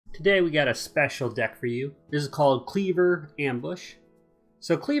Today we got a special deck for you. This is called Cleaver Ambush.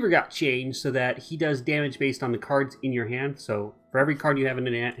 So Cleaver got changed so that he does damage based on the cards in your hand. So for every card you have in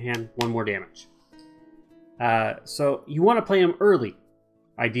your hand, one more damage. So you want to play him early,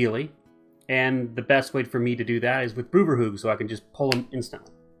 ideally. And the best way for me to do that is with Brouver, so I can just pull him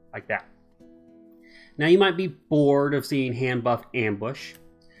instantly, like that. Now you might be bored of seeing hand buff Ambush.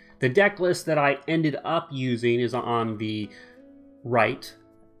 The deck list that I ended up using is on the right.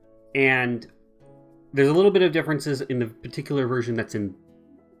 And there's a little bit of differences in the particular version that's in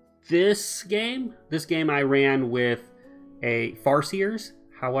this game. This game I ran with a Farseers.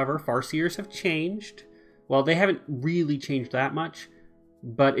 However, Farseers have changed. Well, they haven't really changed that much,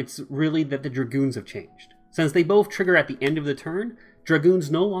 but it's really that the Dragoons have changed. Since they both trigger at the end of the turn, Dragoons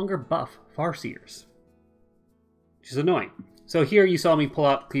no longer buff Farseers, which is annoying. So here you saw me pull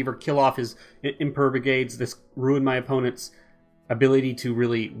out Cleaver, kill off his Imper Brigades. This ruined my opponent's ability to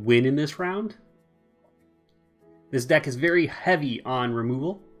really win in this round. This deck is very heavy on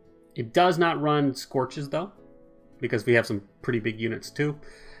removal. It does not run Scorches though, because we have some pretty big units too.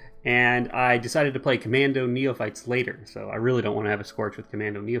 And I decided to play Commando Neophytes later, so I really don't want to have a Scorch with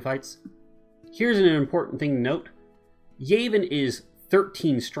Commando Neophytes. Here's an important thing to note. Yavin is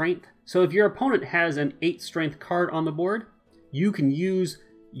 13 strength, so if your opponent has an 8 strength card on the board, you can use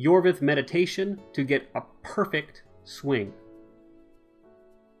Yorvith Meditation to get a perfect swing.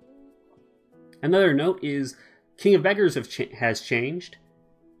 Another note is King of Beggars has changed.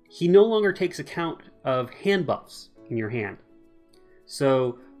 He no longer takes account of hand buffs in your hand.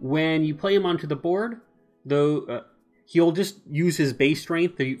 So when you play him onto the board, though, he'll just use his base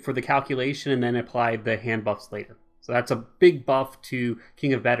strength for the calculation and then apply the hand buffs later. So that's a big buff to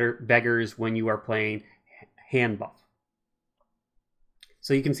King of Beggars when you are playing hand buff.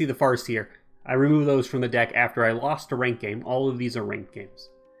 So you can see the Farseer. I removed those from the deck after I lost a ranked game. All of these are ranked games.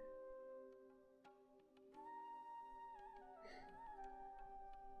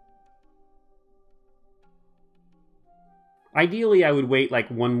 Ideally, I would wait like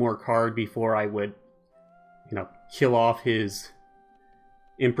one more card before I would, kill off his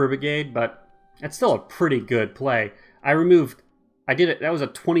Imper Brigade, but that's still a pretty good play. That was a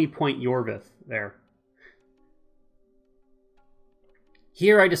 20-point Yorvith there.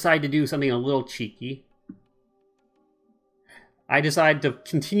 Here I decide to do something a little cheeky. I decide to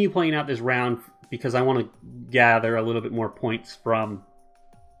continue playing out this round because I want to gather a little bit more points from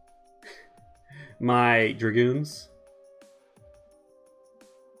my Dragoons.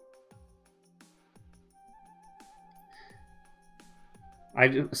 I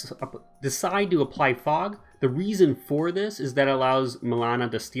decide to apply Fog. The reason for this is that it allows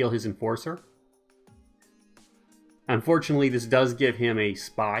Milana to steal his Enforcer. Unfortunately, this does give him a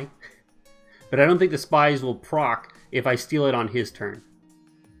Spy. But I don't think the Spies will proc if I steal it on his turn.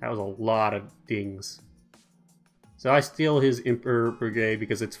 That was a lot of dings. So I steal his Imper Brigade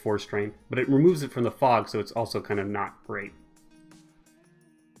because it's 4 strength. But it removes it from the Fog, so it's also kind of not great.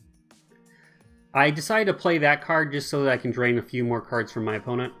 I decided to play that card just so that I can drain a few more cards from my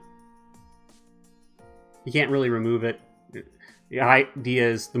opponent. You can't really remove it. The idea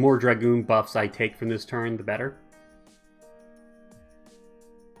is the more Dragoon buffs I take from this turn, the better.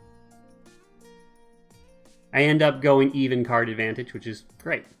 I end up going even card advantage, which is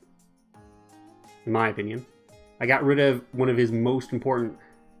great, in my opinion. I got rid of one of his most important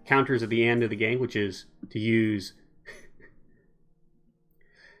counters at the end of the game, which is to use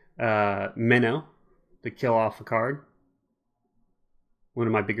Menno to kill off a card. One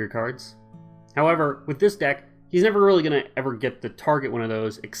of my bigger cards. However, with this deck, he's never really going to ever get to target one of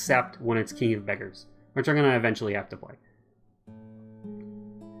those except when it's King of Beggars, which I'm going to eventually have to play.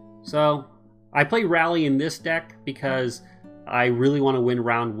 So, I play Rally in this deck because I really want to win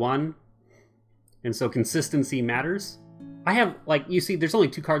round 1. And so consistency matters. I have, you see, there's only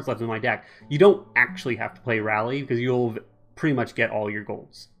 2 cards left in my deck. You don't actually have to play Rally because you'll pretty much get all your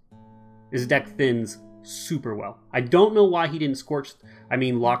golds. This deck thins super well. I don't know why he didn't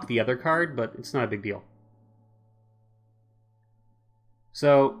lock the other card, but it's not a big deal.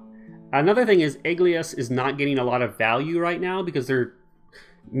 So, another thing is Aglias is not getting a lot of value right now because Spy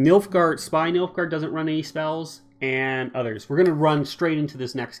Nilfgaard doesn't run any spells, and others. We're going to run straight into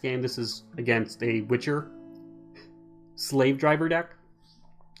this next game. This is against a Witcher Slave Driver deck.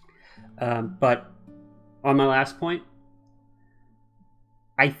 But on my last point,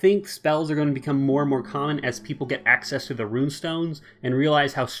 I think spells are going to become more and more common as people get access to the runestones and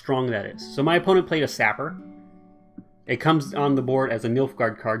realize how strong that is. So my opponent played a Sapper. It comes on the board as a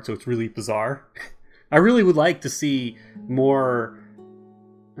Nilfgaard card, so it's really bizarre. I really would like to see more...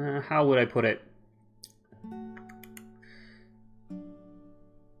 how would I put it?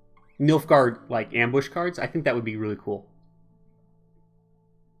 Nilfgaard, like, ambush cards. I think that would be really cool.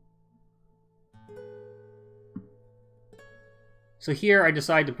 So here I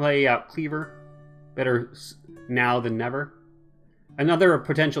decide to play out Cleaver. Better now than never. Another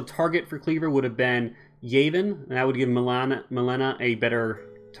potential target for Cleaver would have been Yavin, and that would give Milena a better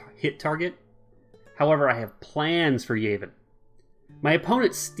hit target. However, I have plans for Yavin. My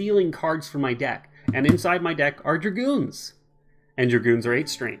opponent's stealing cards from my deck, and inside my deck are Dragoons. And Dragoons are 8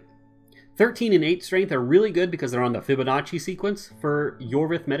 strength. 13 and 8 strength are really good because they're on the Fibonacci sequence for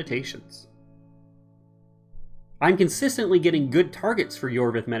Yorvith Meditations. I'm consistently getting good targets for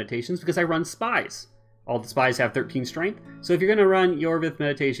Yorvith Meditations because I run spies. All the spies have 13 strength, so if you're going to run Yorvith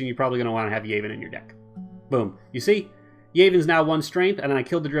Meditation, you're probably going to want to have Yavin in your deck. Boom. You see? Yavin's now 1 strength, and then I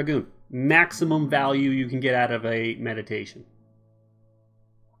killed the Dragoon. Maximum value you can get out of a meditation.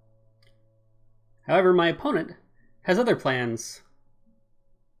 However, my opponent has other plans.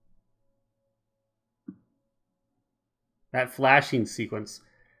 That flashing sequence.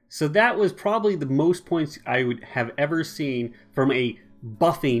 So that was probably the most points I would have ever seen from a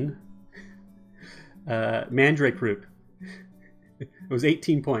buffing Mandrake Root. It was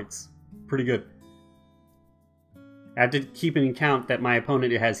 18 points. Pretty good. I have to keep in account that my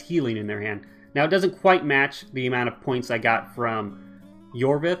opponent has healing in their hand. Now, it doesn't quite match the amount of points I got from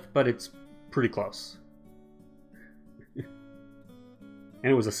Yorvith, but it's pretty close. And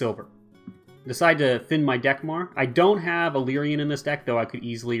it was a silver. Decide to thin my deck more. I don't have Illyrian in this deck, though I could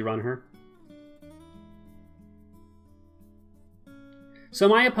easily run her. So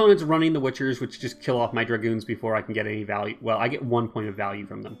my opponent's running the Witchers, which just kill off my Dragoons before I can get any value. Well, I get 1 point of value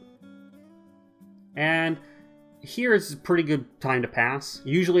from them. And here is a pretty good time to pass.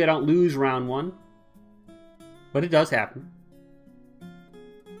 Usually I don't lose round 1, but it does happen.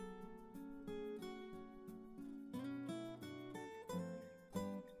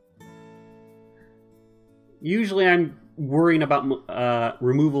 Usually I'm worrying about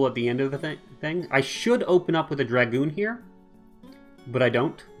removal at the end of the thing. I should open up with a Dragoon here, but I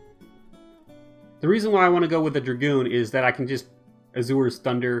don't. The reason why I want to go with the Dragoon is that I can just Azur's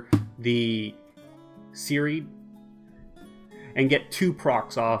Thunder the Ciri and get 2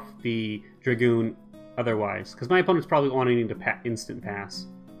 procs off the Dragoon otherwise. Because my opponent's probably wanting to instant pass.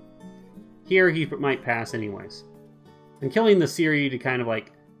 Here he might pass anyways. And killing the Ciri to kind of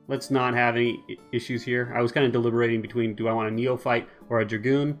like, let's not have any issues here. I was kind of deliberating between, do I want a Neophyte or a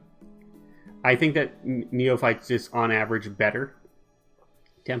Dragoon? I think that Neophyte's just on average better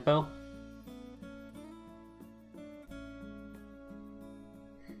tempo.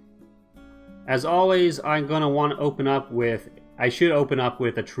 As always, I'm going to want to open up with, I should open up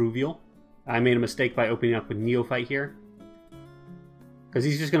with a Truvial. I made a mistake by opening up with Neophyte here. Because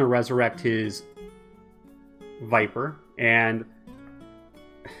he's just going to resurrect his Viper, and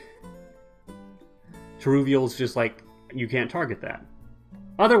Truvial's just like, you can't target that.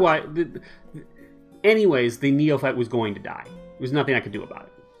 Otherwise, anyways, the Neophyte was going to die. There was nothing I could do about it.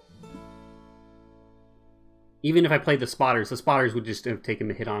 Even if I played the Spotters would just have taken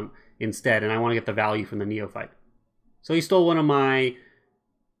the hit on instead, and I want to get the value from the Neophyte. So he stole one of my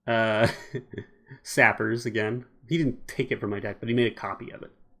Sappers again. He didn't take it from my deck, but he made a copy of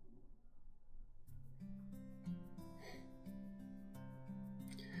it.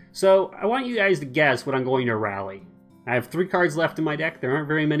 So I want you guys to guess what I'm going to rally. I have 3 cards left in my deck. There aren't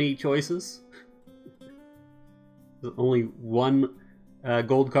very many choices. There's only 1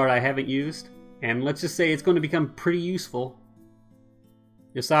 gold card I haven't used. And let's just say it's going to become pretty useful.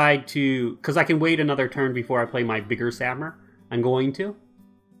 Decide to, because I can wait another turn before I play my bigger Sabmer. I'm going to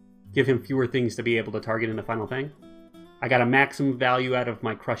give him fewer things to be able to target in the final thing. I got a maximum value out of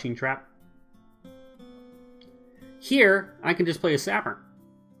my Crushing Trap. Here, I can just play a Sabmer.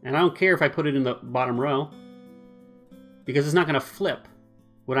 And I don't care if I put it in the bottom row, because it's not going to flip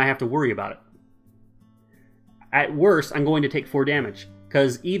when I have to worry about it. At worst, I'm going to take 4 damage,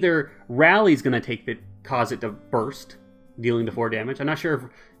 because either Rally's going to cause it to burst, dealing the 4 damage. I'm not sure if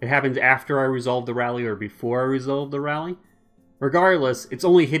it happens after I resolve the Rally or before I resolve the Rally. Regardless, it's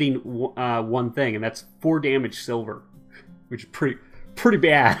only hitting 1 thing, and that's 4 damage silver, which is pretty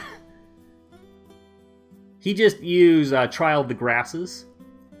bad. He just used Trial of the Grasses.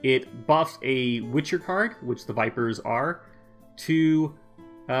 It buffs a Witcher card, which the Vipers are, to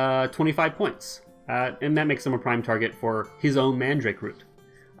 25 points. And that makes him a prime target for his own Mandrake Root.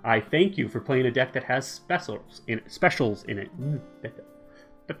 I thank you for playing a deck that has specials in it.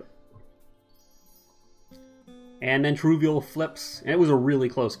 And then Truvial flips, and it was a really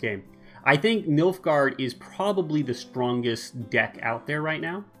close game. I think Nilfgaard is probably the strongest deck out there right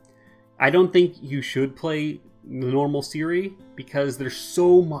now. I don't think you should play the normal Siri because there's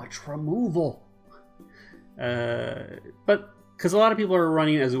so much removal. But because a lot of people are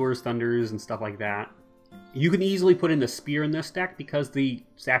running Azur's Thunders and stuff like that, you can easily put in the Spear in this deck because the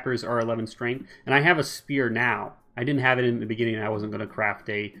Zappers are 11 strength, and I have a Spear now. I didn't have it in the beginning. I wasn't going to craft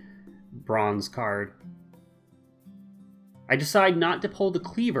a bronze card. I decide not to pull the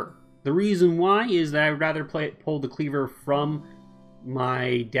Cleaver. The reason why is that I'd rather pull the Cleaver from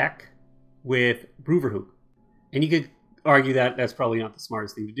my deck with Brouver. And you could argue that that's probably not the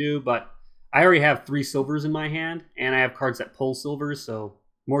smartest thing to do, but I already have 3 silvers in my hand, and I have cards that pull silvers, so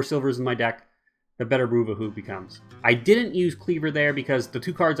more silvers in my deck, the better Brouver becomes. I didn't use Cleaver there because the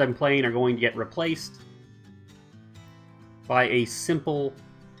 2 cards I'm playing are going to get replaced by a simple,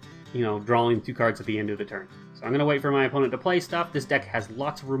 drawing 2 cards at the end of the turn. So I'm going to wait for my opponent to play stuff. This deck has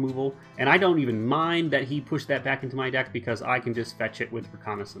lots of removal, and I don't even mind that he pushed that back into my deck because I can just fetch it with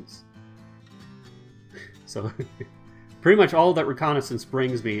Reconnaissance. So pretty much all that Reconnaissance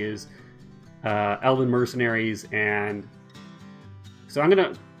brings me is Elven Mercenaries, and so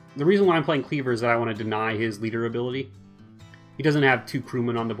the reason why I'm playing Cleaver is that I want to deny his leader ability. He doesn't have 2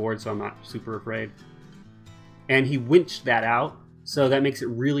 crewmen on the board, so I'm not super afraid. And he winched that out, so that makes it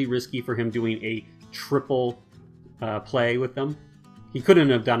really risky for him doing a triple play with them. He couldn't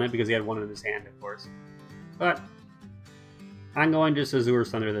have done it because he had 1 in his hand, of course. But I'm going to Azur's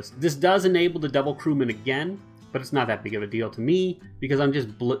Thunder this. This does enable the double crewman again, but it's not that big of a deal to me because I'm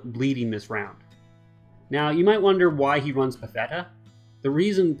just bleeding this round. Now, you might wonder why he runs Pavetta. The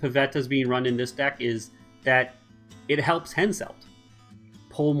reason Pavetta is being run in this deck is that it helps Henselt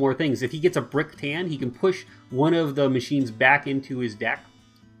pull more things. If he gets a bricked hand, he can push one of the machines back into his deck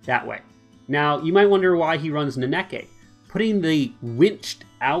that way. Now, you might wonder why he runs Naneke. Putting the winched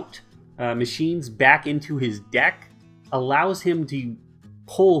out machines back into his deck allows him to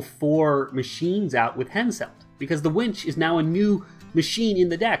pull 4 machines out with Henselt, because the winch is now a new machine in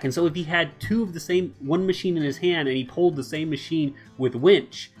the deck. And so if he had 2 of the same, 1 machine in his hand, and he pulled the same machine with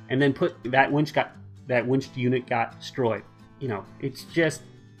winch, and then put that winched unit got destroyed. It's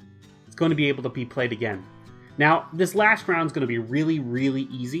going to be able to be played again. Now, this last round is going to be really, really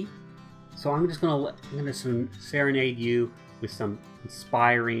easy. So I'm going to serenade you with some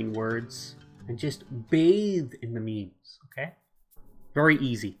inspiring words and just bathe in the memes, okay? Very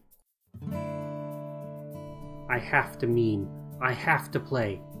easy. I have to meme. I have to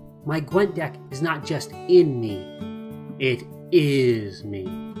play. My Gwent deck is not just in me. It is me.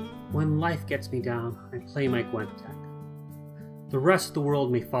 When life gets me down, I play my Gwent deck. The rest of the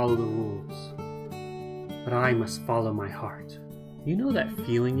world may follow the rules, but I must follow my heart. You know that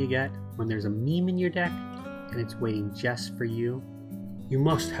feeling you get when there's a meme in your deck and it's waiting just for you? You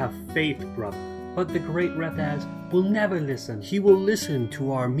must have faith, brother. But the great Rethaz will never listen. He will listen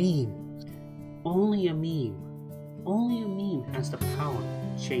to our memes. Only a meme has the power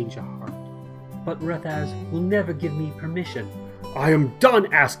to change a heart. But Rethaz will never give me permission. I am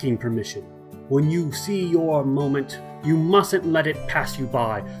done asking permission. When you see your moment, you mustn't let it pass you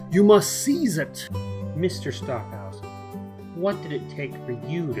by. You must seize it. Mr. Starkhouse, what did it take for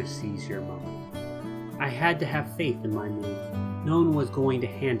you to seize your moment? I had to have faith in my meme. No one was going to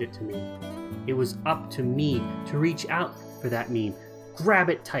hand it to me. It was up to me to reach out for that meme, grab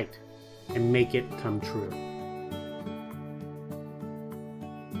it tight, and make it come true.